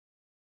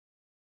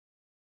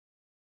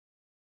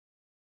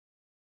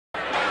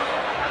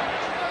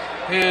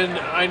And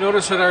I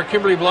noticed that our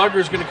Kimberley blogger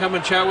is going to come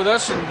and chat with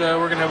us, and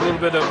we're going to have a little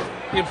bit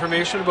of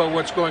information about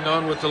what's going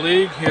on with the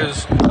league,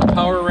 his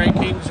power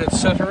rankings,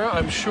 etc.,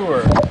 I'm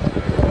sure.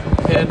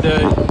 And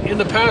in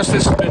the past,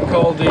 this has been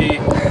called the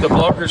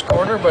Blogger's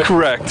Corner, but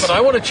correct. But I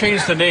want to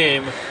change the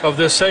name of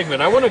this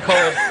segment. I want to call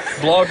it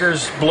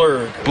Blogger's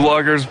Blurb.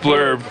 Blogger's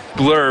Blurb.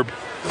 Blurb.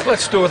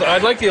 Let's do it. I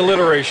like the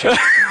alliteration.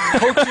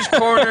 Coach's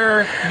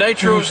Corner,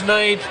 Nitro's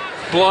Night,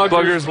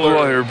 Blogger's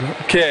Blurb.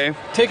 Okay.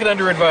 Take it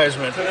under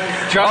advisement.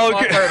 John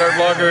Lockhart, our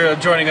blogger,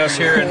 joining us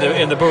here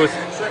in the booth.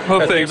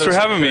 Well, thanks for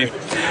having me.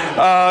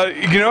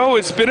 You know,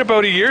 it's been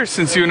about a year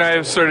since you and I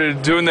have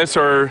started doing this,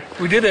 or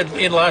we did it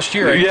in last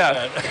year.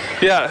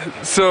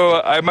 Yeah.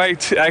 So I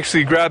might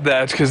actually grab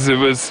that because it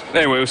was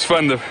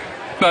fun.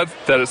 Not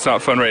that it's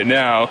not fun right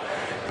now,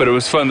 but it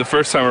was fun the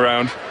first time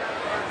around,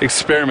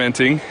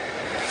 experimenting.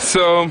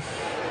 So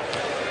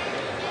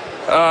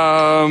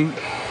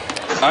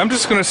I'm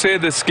just going to say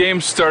this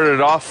game started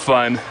off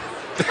fun,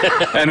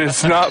 and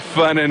it's not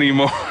fun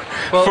anymore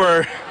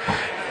for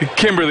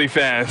Kimberley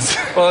fans.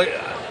 Well,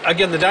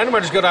 again, the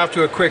Dynamiters got off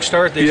to a quick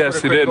start. They scored a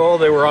quick goal.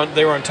 They were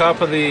on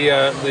top of the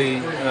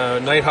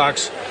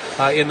Nitehawks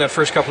in that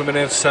first couple of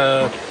minutes.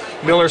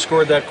 Miller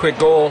scored that quick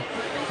goal.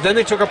 Then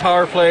they took a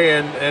power play,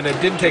 and it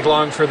didn't take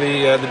long for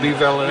the Beaver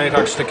Valley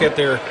Nitehawks to get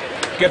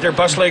their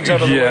bus legs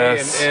out of the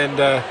way.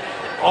 And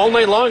all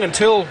night long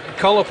until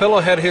Colapillo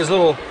had his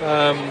little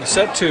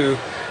set to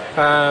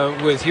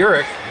with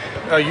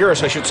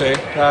Uris, I should say.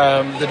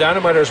 The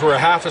Dynamiters were a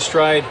half a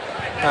stride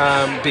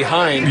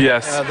behind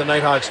the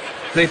Nitehawks.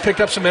 They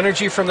picked up some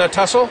energy from that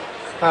tussle.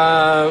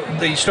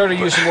 They started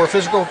using more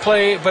physical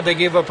play, but they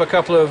gave up a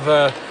couple of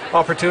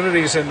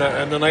opportunities, and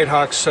the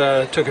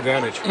Nitehawks took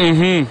advantage.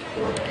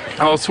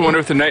 I also wonder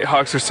if the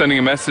Nitehawks are sending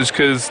a message,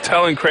 because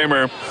Talon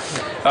Kramer,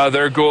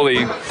 their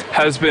goalie,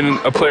 has been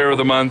a Player of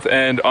the Month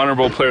and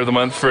Honorable Player of the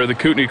Month for the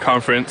Kootenay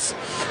Conference.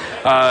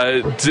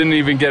 Didn't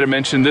even get a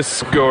mention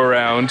this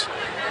go-around.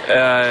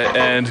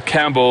 And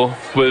Campbell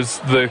was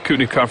the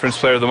Kootenay Conference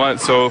Player of the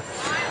Month. So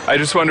I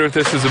just wonder if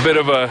this is a bit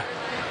of a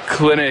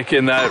clinic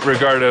in that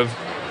regard of,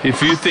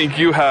 if you think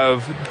you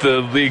have the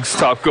league's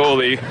top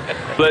goalie,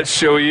 let's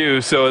show you.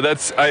 So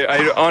that's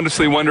I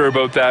honestly wonder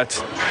about that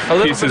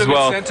piece as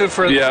well. A little bit of incentive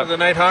for the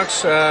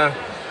Nitehawks.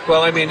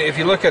 Well, I mean, if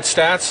you look at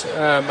stats,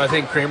 I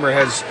think Kramer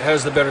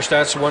has the better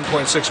stats,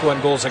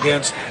 1.61 goals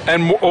against.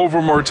 And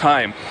over more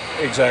time.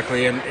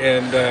 Exactly.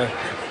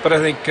 But I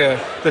think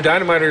the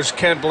Dynamiters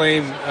can't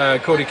blame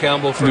Cody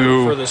Campbell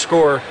for the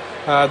score.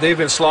 They've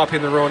been sloppy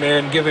in their own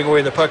end, giving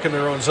away the puck in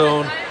their own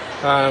zone,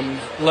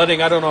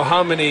 letting I don't know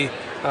how many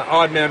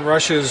odd man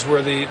rushes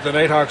where the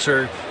Nitehawks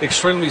are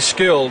extremely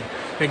skilled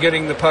in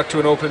getting the puck to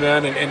an open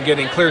man and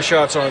getting clear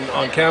shots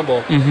on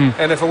Campbell.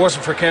 And if it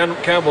wasn't for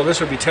Campbell, this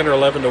would be 10 or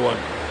 11 to 1.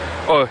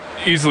 Oh,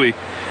 easily.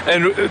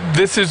 And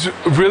this is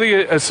really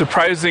a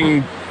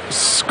surprising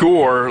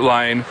score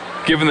line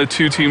given the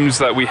two teams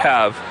that we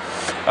have.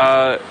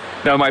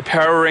 Now my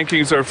power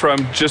rankings are from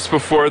just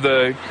before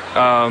the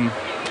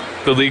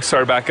league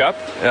started back up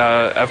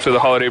after the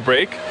holiday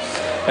break,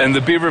 and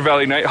the Beaver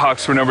Valley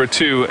Nitehawks were number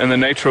 2 and the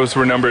Nitros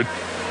were number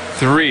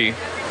 3.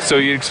 So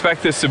you'd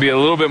expect this to be a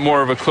little bit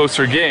more of a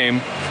closer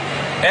game.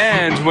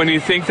 And when you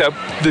think that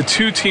the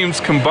two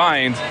teams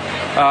combined,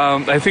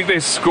 I think they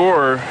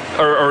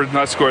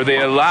they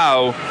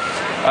allow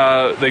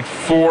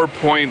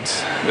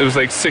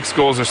like 6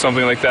 goals or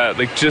something like that,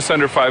 like just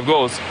under 5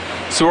 goals.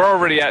 So we're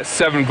already at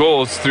 7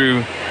 goals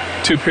through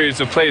 2 periods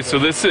of play. So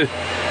this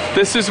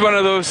is one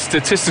of those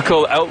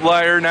statistical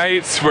outlier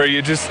nights where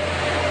you just,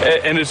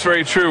 and it's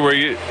very true,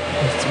 where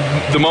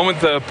the moment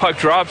the puck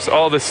drops,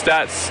 all the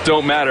stats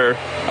don't matter.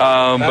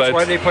 That's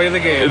why they play the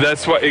game.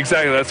 That's why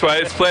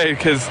it's played,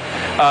 because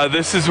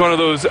this is one of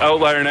those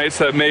outlier nights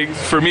that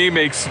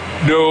makes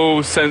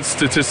no sense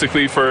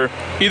statistically for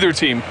either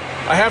team.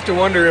 I have to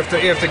wonder if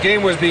the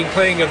game was being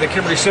played at the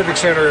Kimberley Civic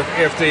Center,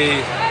 if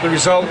the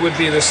result would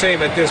be the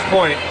same at this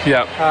point.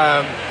 Yeah.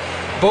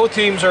 Both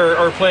teams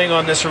are playing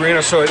on this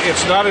arena, so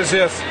it's not as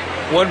if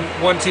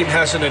one team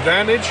has an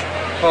advantage.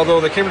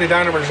 Although the Kimberley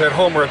Dynamiters at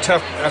home are a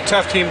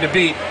tough team to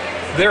beat,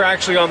 they're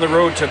actually on the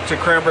road to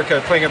Cranbrook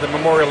playing at the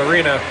Memorial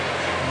Arena.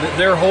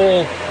 Their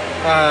whole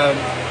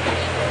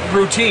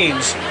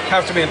routines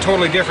have to be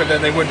totally different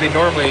than they would be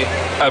normally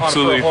on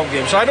a home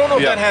game. So I don't know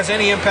if that has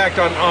any impact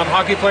on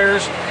hockey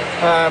players,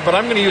 but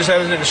I'm going to use that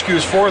as an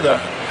excuse for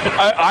them.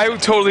 I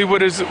totally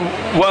would as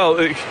well.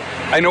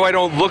 I know I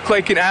don't look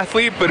like an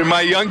athlete, but in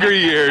my younger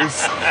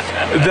years,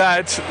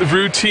 that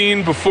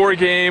routine before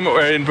game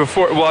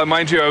well,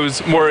 mind you, I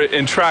was more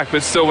in track,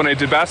 but still when I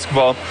did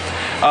basketball,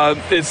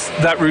 it's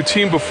that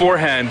routine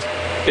beforehand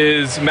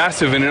is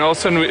massive. And then all of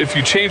a sudden, if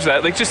you change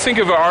that, like just think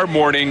of our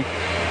morning,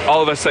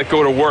 all of us that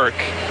go to work,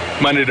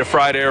 Monday to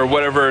Friday or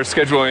whatever our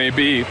schedule may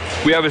be,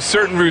 we have a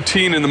certain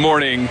routine in the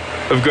morning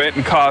of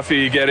getting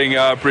coffee, getting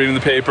up, reading the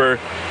paper.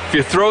 If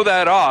you throw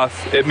that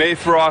off, it may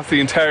throw off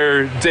the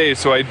entire day.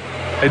 So I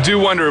do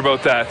wonder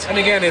about that. And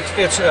again,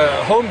 it's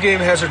a home game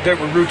has a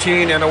different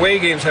routine, and away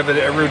games have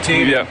a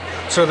routine. Yeah.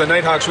 So the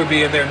Nitehawks would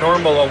be in their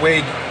normal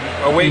away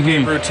away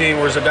game routine,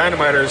 whereas the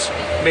Dynamiters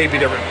may be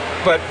different.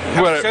 But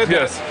having said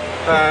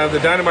that, the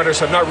Dynamiters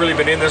have not really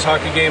been in this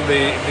hockey game.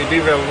 The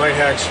Beaver Valley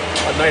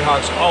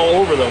Nitehawks all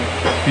over them.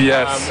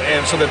 Yes.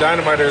 And so the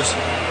Dynamiters,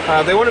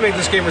 they want to make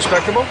this game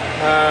respectable.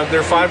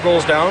 They're 5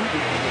 goals down.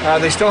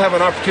 They still have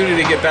an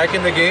opportunity to get back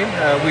in the game.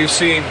 We've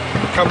seen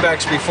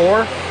comebacks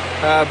before,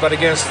 but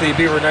against the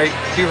Beaver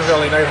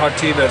Valley Nitehawk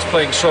team that's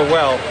playing so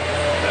well,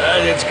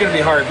 it's going to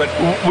be hard. But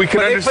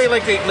they play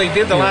like they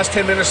did the last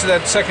 10 minutes of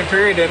that second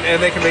period,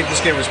 and they can make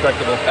this game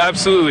respectable.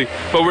 Absolutely.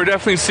 But we're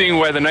definitely seeing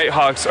why the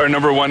Nitehawks are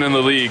 #1 in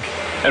the league,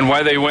 and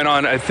why they went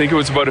on, I think it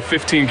was about a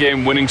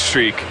 15-game winning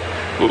streak.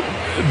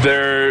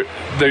 They're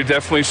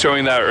definitely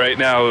showing that right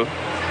now,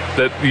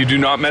 that you do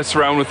not mess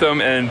around with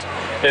them, and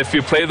if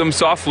you play them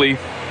softly,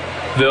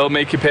 they'll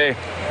make you pay.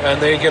 And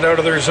they get out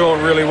of their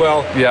zone really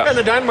well. Yeah. And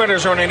the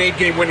Dynamiters are on an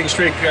 8-game winning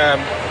streak,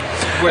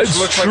 which it's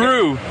looks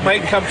true. like it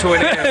might come to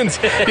an end.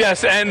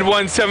 Yes, and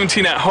won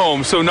 17 at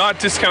home. So not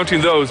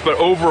discounting those, but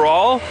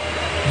overall,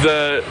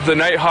 the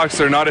Nitehawks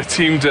are not a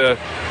team to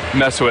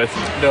mess with.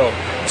 No.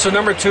 So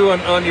number 2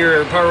 on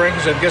your power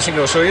rankings, I'm guessing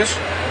no Soyuz?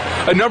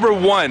 Number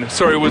 1,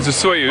 sorry, was the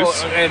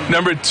Soyuz. And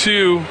number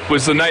 2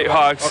 was the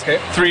Nitehawks. Okay.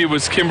 3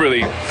 was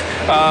Kimberley.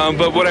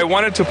 But what I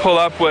wanted to pull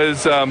up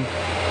was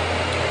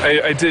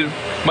I did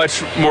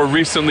much more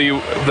recently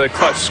the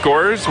clutch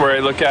scores, where I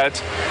look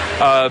at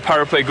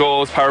power play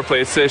goals, power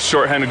play assists,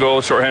 shorthanded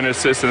goals, shorthanded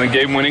assists, and then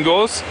game-winning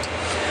goals.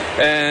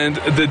 And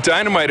the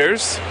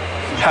Dynamiters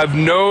have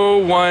no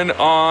one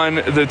on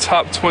the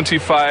top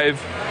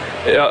 25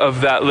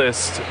 of that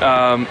list.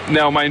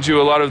 Now, mind you,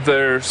 a lot of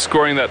their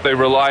scoring that they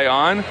rely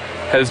on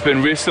has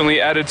been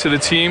recently added to the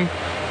team,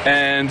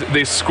 and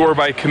they score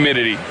by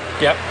committee.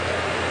 Yep.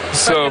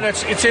 So and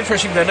it's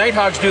interesting. The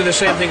Nitehawks do the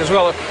same thing as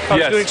well. I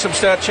was doing some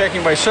stat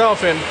checking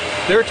myself, and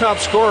their top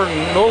scorer,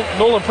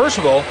 Nolan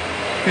Percival,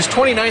 is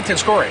 29th in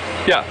scoring.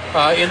 Yeah.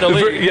 In the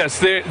league. Yes,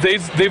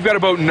 they've got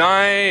about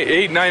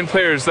 9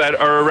 players that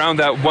are around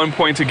that 1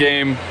 point a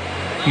game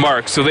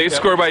mark. So they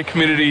score by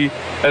committee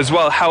as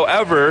well.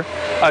 However,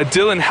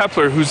 Dylan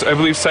Hepler, who's I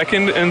believe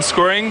 2nd in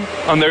scoring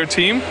on their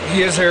team,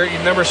 he is their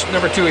number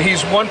 2.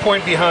 He's 1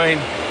 point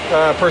behind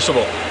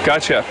Percival.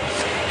 Gotcha.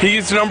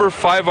 He's number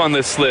 5 on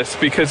this list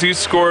because he's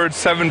scored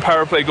 7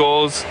 power play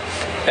goals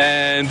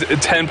and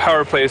 10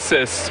 power play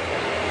assists.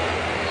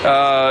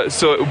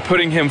 So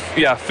putting him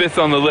 5th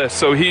on the list.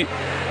 So he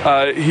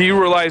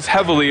relies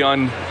heavily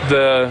on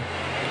the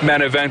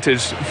man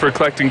advantage for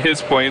collecting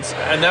his points.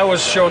 And that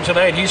was shown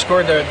tonight. He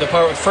scored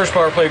the first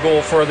power play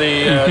goal for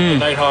the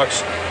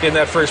Nitehawks in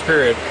that first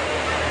period.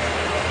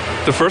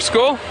 The first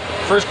goal?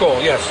 First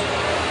goal, yes.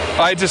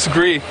 I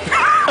disagree.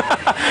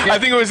 I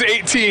think it was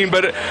 18,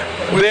 but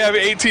they have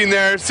 18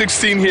 there,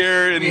 16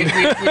 here. And we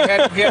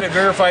had it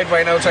verified by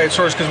an outside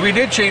source, because we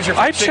did change it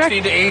from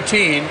 16 to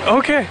 18.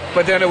 Okay.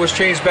 But then it was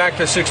changed back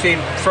to 16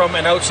 from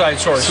an outside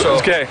source. So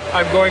okay.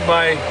 I'm going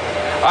by...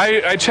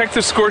 I checked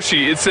the score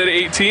sheet. It said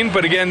 18,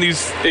 but again,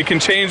 it can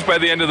change by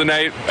the end of the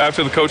night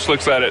after the coach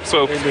looks at it.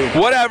 So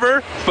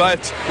whatever,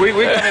 but we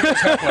got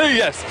it.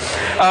 Yes,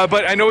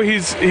 but I know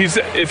he's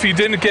if he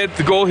didn't get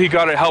the goal, he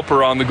got a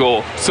helper on the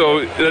goal.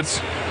 So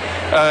that's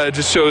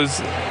just shows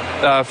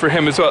for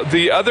him as well.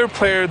 The other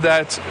player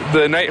that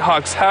the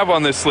Nitehawks have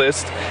on this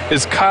list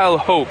is Kyle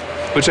Hope,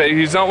 which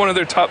he's not one of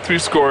their top 3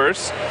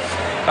 scorers,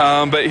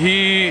 but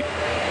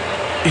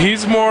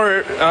he's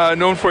more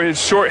known for his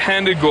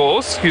short-handed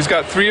goals. He's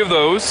got 3 of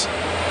those.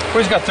 Well,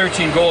 he's got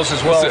 13 goals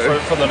as well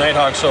for the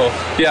Nitehawks, so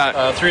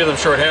 3 of them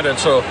short-handed,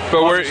 so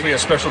obviously a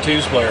special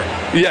teams player.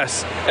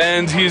 Yes,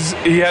 and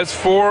he has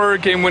 4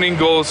 game-winning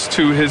goals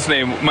to his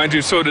name. Mind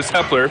you, so does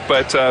Hepler,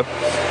 but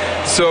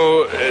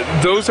so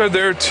those are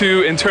their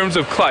 2 in terms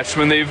of clutch.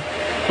 When they've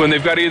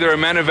got either a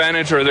man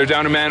advantage or they're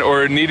down a man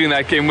or needing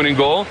that game-winning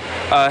goal,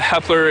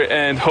 Hepler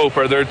and Hope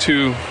are their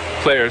 2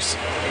 players.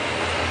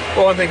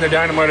 Well, one thing the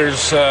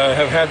Dynamiters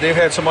they've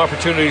had some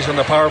opportunities on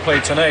the power play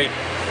tonight,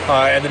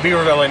 and the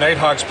Beaver Valley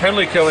Nitehawks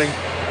penalty killing,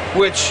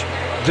 which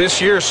this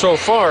year so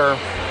far,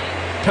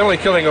 penalty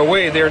killing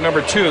away, they're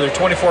number 2. They're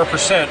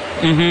 24%.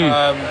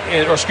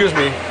 Or excuse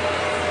me,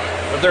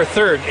 they're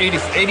 3rd,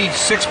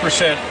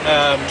 86%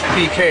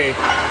 PK.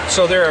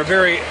 So they're a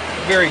very,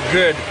 very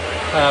good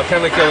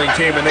penalty killing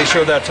team, and they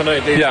showed that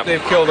tonight.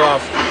 They've killed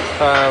off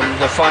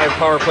the 5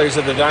 power plays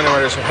that the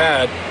Dynamiters have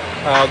had.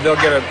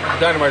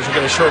 Dynamiters will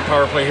get a short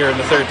power play here in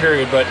the 3rd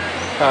period, but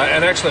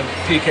an excellent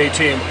PK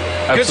team.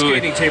 Absolutely.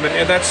 Good skating team,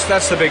 and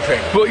that's the big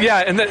thing. Well, yeah,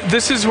 and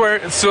this is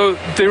where, so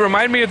they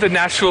remind me of the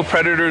Nashville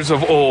Predators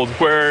of old,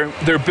 where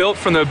they're built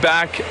from the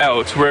back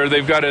out, where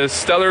they've got a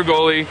stellar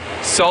goalie,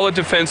 solid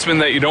defenseman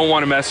that you don't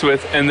want to mess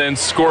with, and then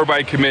score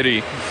by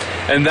committee.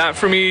 And that,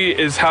 for me,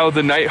 is how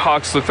the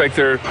Nitehawks look like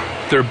they're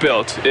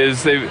built.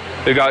 Is they've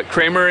got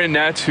Kramer in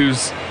net,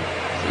 who's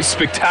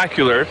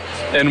spectacular,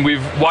 and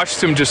we've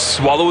watched him just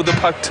swallow the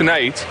puck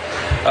tonight.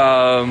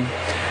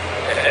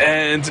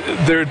 And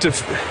their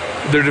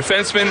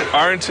defensemen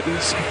aren't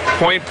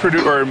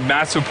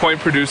massive point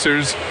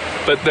producers,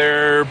 but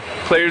they're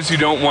players you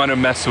don't want to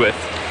mess with.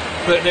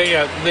 But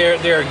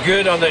they're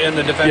good in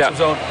the defensive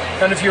zone.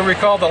 And if you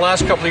recall, the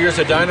last couple of years,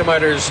 the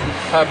Dynamiters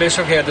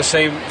basically had the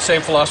same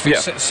philosophy,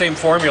 same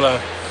formula,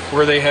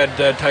 where they had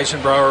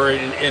Tyson Brower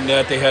in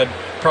that. They had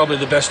probably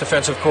the best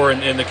defensive core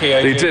in the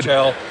KIHL. They did.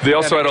 They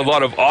also had a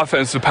lot of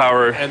offensive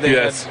power. And they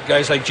had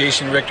guys like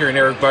Jason Richter and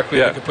Eric Buckley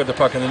that could put the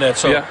puck in the net.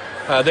 So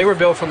they were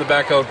built from the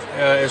back out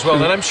as well.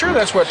 And I'm sure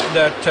that's what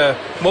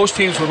most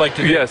teams would like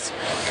to do. Yes.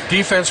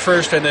 Defense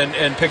first,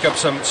 and pick up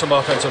some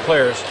offensive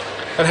players.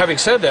 And having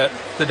said that,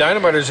 the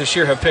Dynamiters this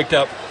year have picked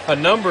up a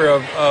number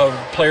of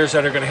players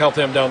that are going to help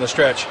them down the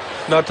stretch,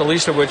 not the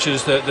least of which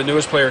is the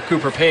newest player,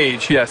 Cooper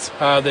Page. Yes.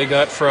 They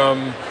got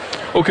from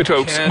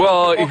Okotoks.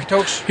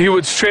 Okotoks. He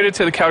was traded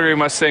to the Calgary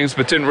Mustangs,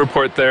 but didn't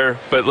report there,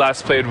 but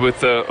last played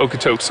with the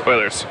Okotoks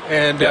Oilers.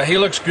 And he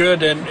looks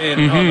good on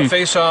the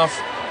face-off,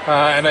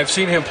 and I've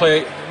seen him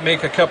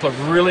make a couple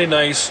of really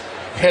nice,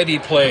 heady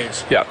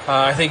plays. Yeah.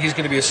 I think he's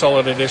going to be a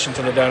solid addition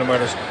to the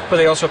Dynamiters. But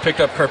they also picked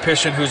up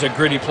Karpyshyn, who's a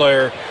gritty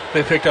player.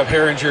 They picked up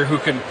Herringer, who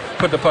can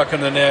put the puck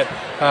in the net.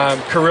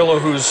 Carrillo,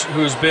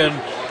 who's been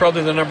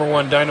probably the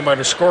 #1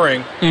 Dynamiter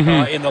scoring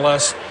in the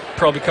last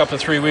probably couple of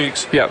 3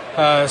 weeks.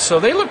 Yeah. So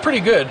they look pretty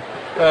good,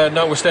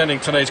 notwithstanding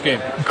tonight's game.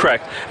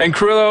 Correct. And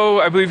Carrillo,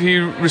 I believe he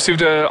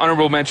received an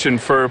honorable mention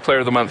for Player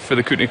of the Month for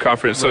the Kootenay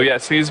Conference. So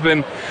yes, he's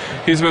been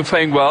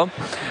playing well.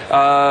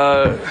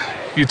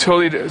 You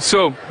totally do.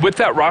 So with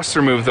that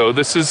roster move, though,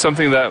 this is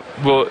something that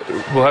we'll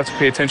have to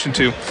pay attention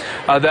to.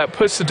 That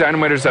puts the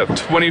Dynamiters at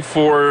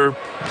 24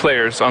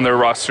 players on their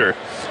roster.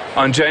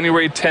 On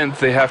January 10th,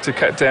 they have to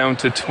cut down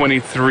to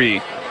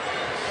 23.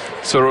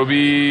 So it'll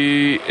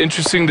be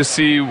interesting to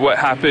see what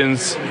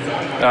happens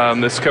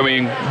this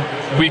coming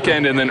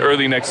weekend and then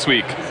early next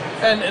week.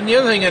 And the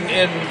other thing,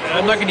 and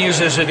I'm not going to use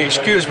this as an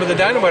excuse, but the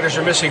Dynamiters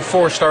are missing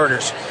 4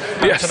 starters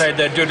tonight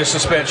that due to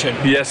suspension.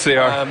 Yes, they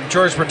are.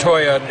 George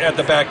Bertoya at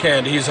the back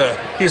end. He's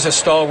a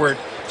stalwart,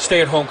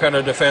 stay-at-home kind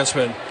of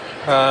defenseman.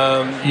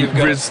 You've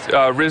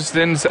got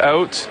Risden's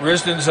out.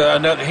 Risden's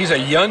he's a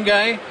young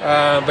guy,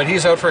 but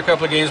he's out for a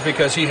couple of games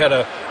because he had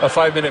a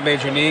 5-minute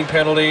major kneeing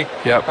penalty.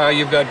 Yep.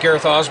 You've got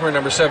Gareth Osmer,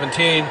 number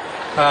 17.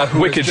 Who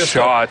Wicked is just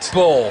shot. A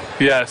bull.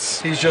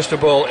 Yes. He's just a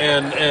bull.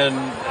 And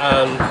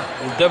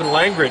Devin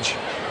Langridge,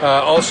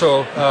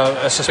 also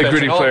a suspension. A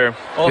gritty player.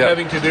 All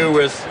having to do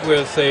with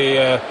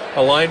a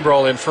line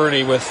brawl in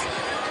Fernie with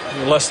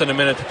less than a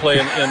minute to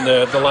play in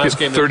the last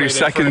game. 30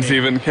 seconds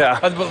even, yeah.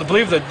 I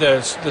believe that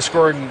the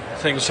scoring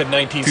thing said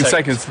 19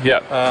 seconds.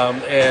 Yeah.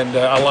 And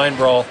a line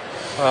brawl.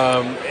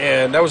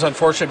 And that was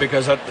unfortunate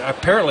because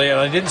apparently, and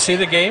I didn't see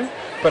the game,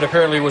 but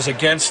apparently it was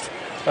against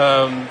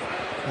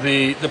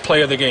the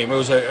play of the game. It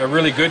was a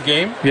really good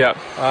game. Yeah.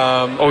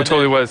 It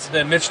totally was.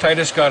 Then Mitch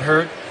Titus got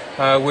hurt,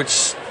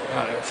 which,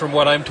 from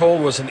what I'm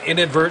told, was an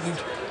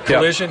inadvertent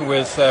collision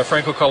with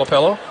Franco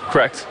Colapello.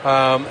 Correct.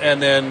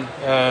 And then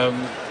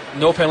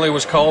no penalty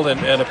was called,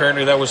 and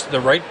apparently that was the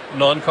right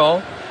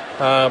non-call.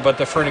 But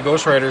the Fernie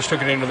Ghost Riders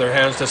took it into their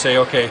hands to say,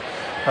 okay,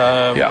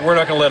 we're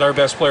not going to let our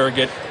best player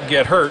get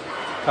hurt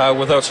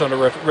without some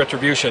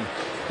retribution,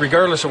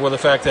 regardless of the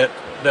fact that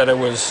it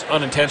was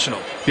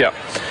unintentional. Yeah.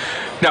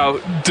 Now,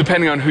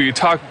 depending on who you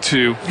talk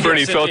to,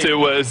 Fernie felt it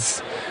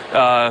was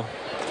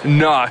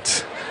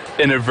not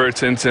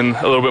inadvertent and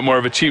a little bit more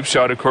of a cheap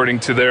shot, according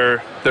to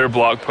their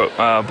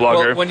blogger.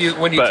 Well, when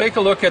you take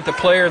a look at the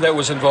player that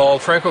was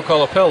involved, Franco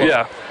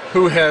Colapello,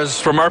 who has,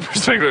 from our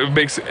perspective, it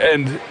makes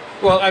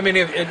well, I mean,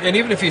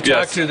 even if you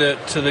talk to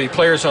the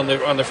players on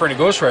the Fernie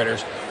Ghost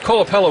Riders,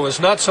 Colapello is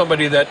not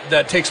somebody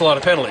that takes a lot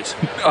of penalties.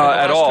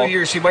 At all. 2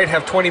 years, he might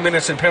have 20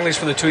 minutes in penalties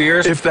for the 2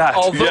 years. If that.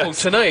 Although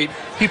tonight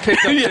he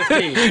picked up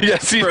 15.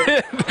 Yes, he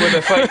did. With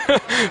a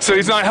fight. So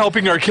he's not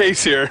helping our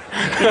case here.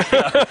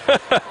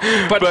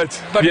 But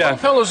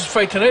Colapello's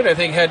fight tonight, I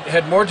think,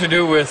 had more to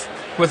do with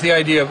the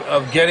idea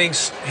of getting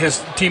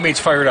his teammates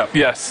fired up.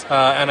 Yes.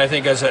 And I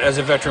think as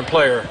a veteran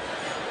player,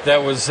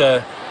 that was.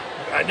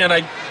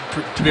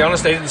 To be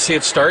honest, I didn't see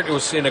it start. It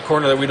was in a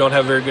corner that we don't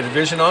have very good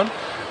vision on.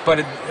 But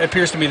it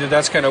appears to me that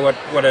that's kind of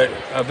what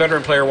a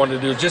veteran player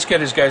wanted to do, just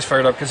get his guys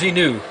fired up, because he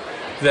knew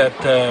that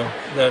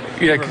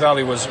Beaver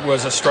Valley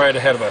was a stride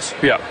ahead of us.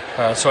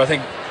 Yeah. So I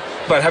think,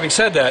 but having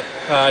said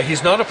that,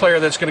 he's not a player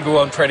that's going to go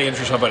out and try to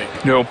injure somebody.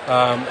 No.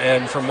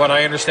 And from what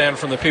I understand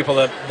from the people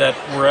that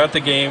were at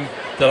the game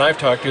that I've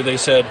talked to, they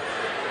said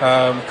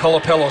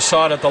Colapello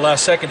saw it at the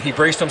last second. He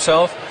braced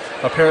himself.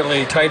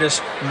 Apparently, Titus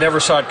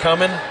never saw it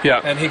coming,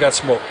 and he got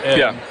smoked.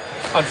 And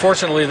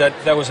unfortunately,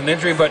 that was an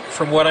injury. But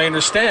from what I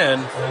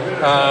understand,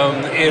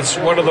 it's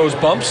one of those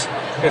bumps.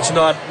 It's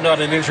not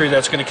an injury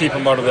that's going to keep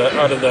him out of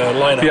the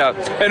lineup. Yeah,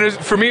 and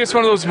for me, it's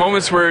one of those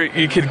moments where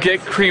you could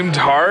get creamed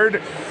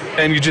hard,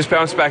 and you just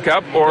bounce back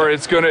up, or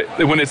it's going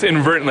to, when it's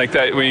inadvertent like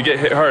that, when you get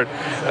hit hard,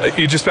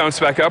 you just bounce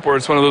back up, or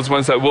it's one of those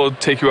ones that will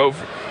take you out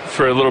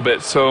for a little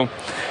bit. So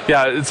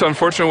yeah, it's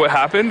unfortunate what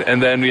happened,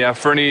 and then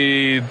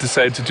Fernie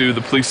decided to do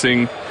the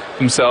policing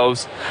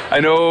themselves.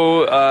 I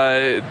know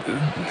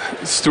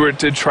Stewart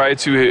did try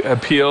to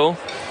appeal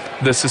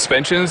the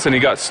suspensions, and he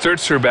got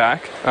Sturzer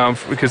back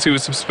because he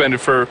was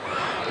suspended for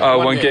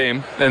one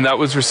game, and that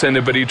was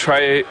rescinded. But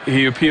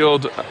he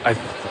appealed.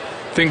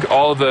 think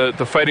all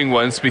the fighting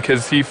ones,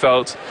 because he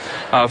felt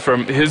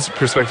from his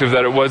perspective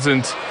that it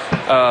wasn't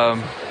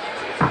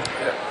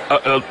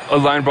a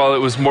line ball. It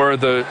was more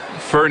the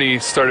Fernie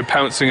started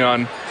pouncing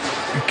on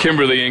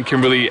Kimberley, and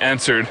Kimberley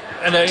answered.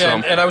 And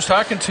I was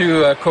talking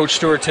to Coach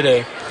Stewart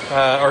today,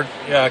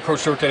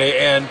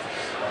 and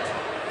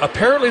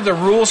apparently the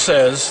rule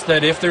says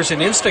that if there's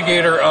an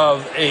instigator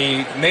of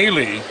a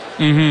melee,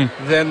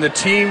 then the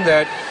team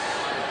that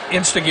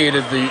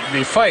instigated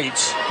the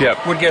fights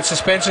would get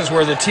suspensions,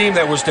 where the team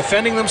that was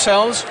defending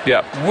themselves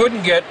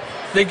wouldn't get.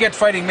 They'd get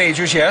fighting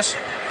majors, yes,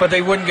 but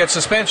they wouldn't get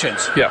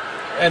suspensions.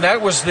 And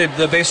that was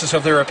the basis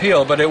of their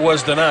appeal, but it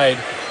was denied.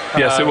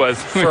 Yes, it was.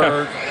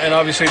 And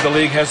obviously the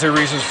league has their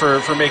reasons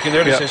for making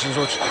their decisions,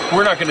 which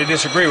we're not going to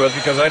disagree with,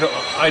 because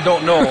I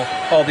don't know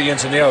all the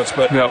ins and the outs.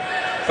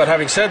 But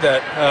having said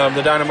that,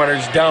 the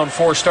Dynamiters down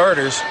 4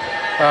 starters,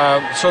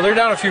 so they're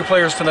down a few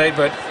players tonight.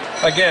 But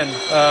again,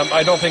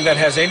 I don't think that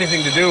has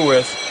anything to do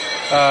with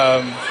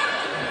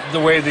the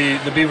way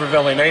the Beaver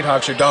Valley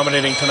Nitehawks are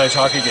dominating tonight's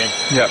hockey game.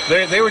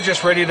 They were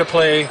just ready to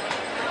play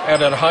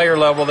at a higher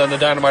level than the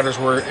Dynamiters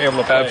were able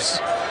to play.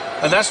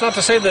 And that's not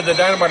to say that the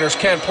Dynamiters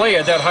can't play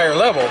at that higher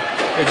level.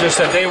 It's just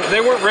that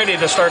they weren't ready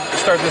to start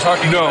this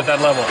hockey game at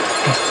that level.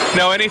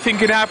 Now anything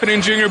can happen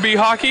in Junior B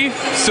hockey,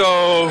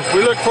 so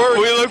we look forward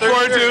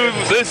to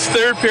this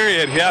third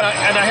period.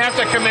 And I have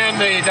to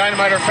commend the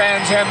Dynamiter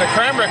fans and the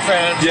Cranbrook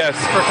fans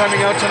for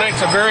coming out tonight.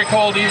 It's a very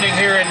cold evening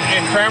here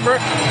in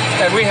Cranbrook,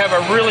 and we have a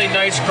really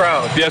nice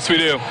crowd. Yes,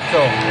 we do. So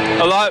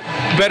a lot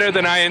better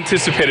than I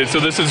anticipated, so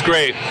this is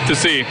great to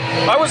see.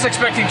 I was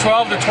expecting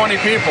 12 to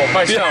 20 people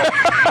myself.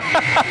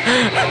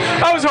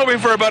 I was hoping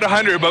for about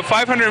 100, but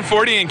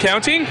 540 and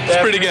counting? It's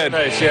pretty good.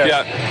 Nice,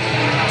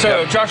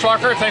 So, Josh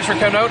Lockhart, thanks for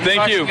coming out.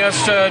 Thank you.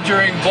 Us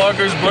during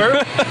Bloggers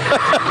Blurb.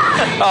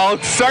 I'll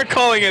start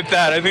calling it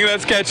that. I think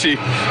that's catchy.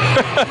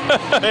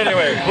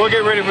 Anyway, we'll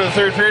get ready for the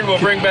third period. We'll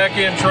bring back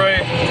in Troy.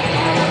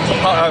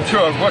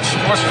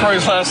 What's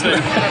Troy's last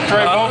name?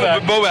 Troy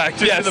Bovac.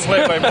 Bovac, yes. The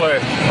play-by-play.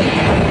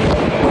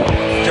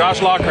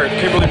 Josh Lockhart,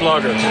 Kimberley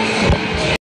Bloggers.